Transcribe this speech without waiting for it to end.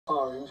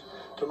firings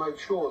to make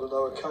sure that they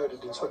were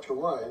coated in such a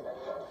way,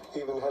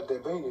 even had there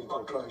been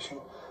infiltration,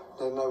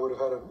 then they would have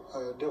had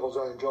a devil's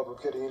own job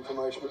of getting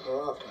information that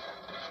they're after.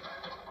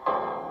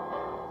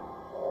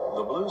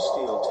 The blue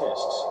steel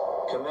tests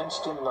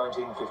commenced in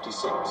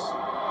 1956.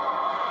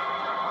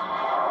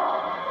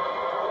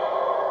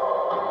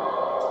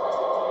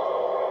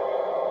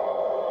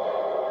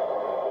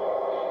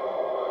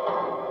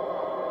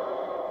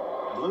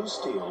 Blue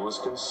steel was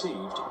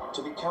conceived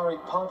to be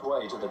carried part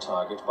way to the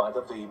target by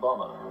the V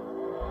bomber.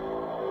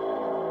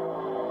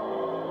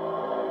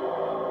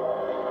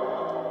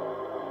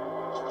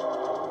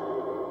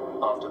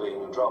 After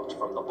being dropped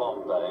from the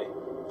bomb bay,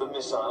 the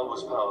missile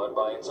was powered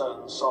by its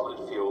own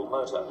solid fuel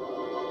motor.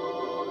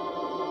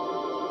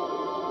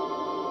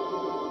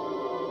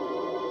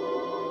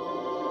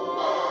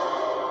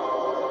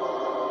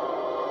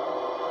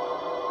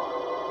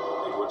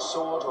 It would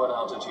soar to an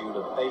altitude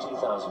of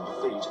 80,000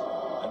 feet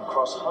and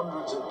cross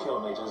hundreds of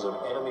kilometers of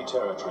enemy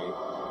territory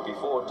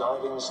before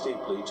diving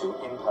steeply to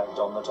impact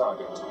on the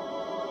target.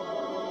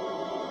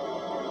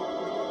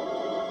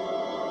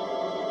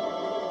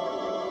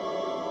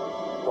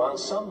 While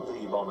some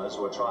V-bombers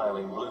were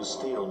trialling blue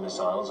steel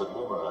missiles at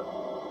Woomera,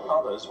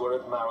 others were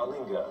at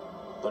Maralinga,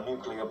 the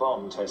nuclear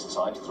bomb test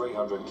site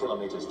 300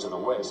 kilometers to the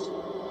west,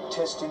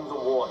 testing the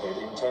warhead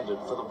intended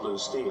for the blue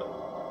steel.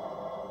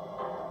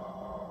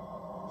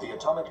 The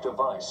atomic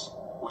device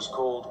was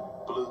called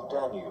Blue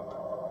Danube.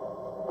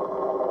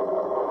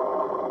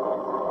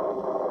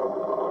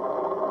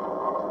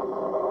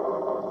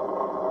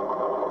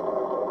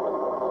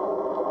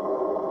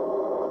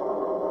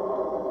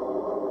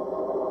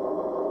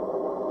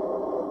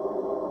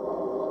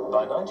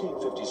 By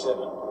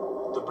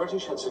 1957, the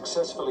British had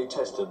successfully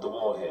tested the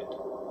warhead.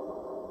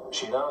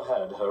 She now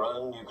had her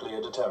own nuclear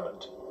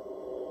deterrent.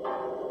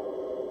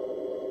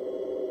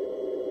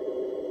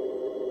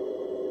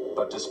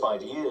 But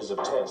despite years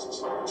of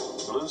tests,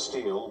 blue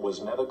steel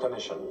was never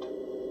commissioned.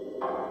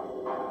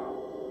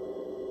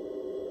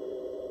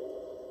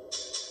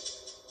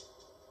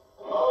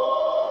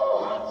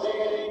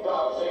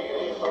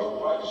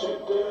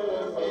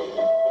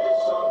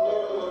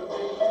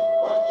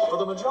 For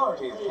the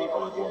majority of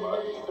people at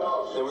Woomera,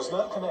 there was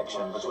no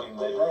connection between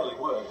their daily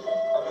work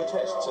and the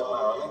tests at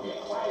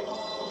Maralinga.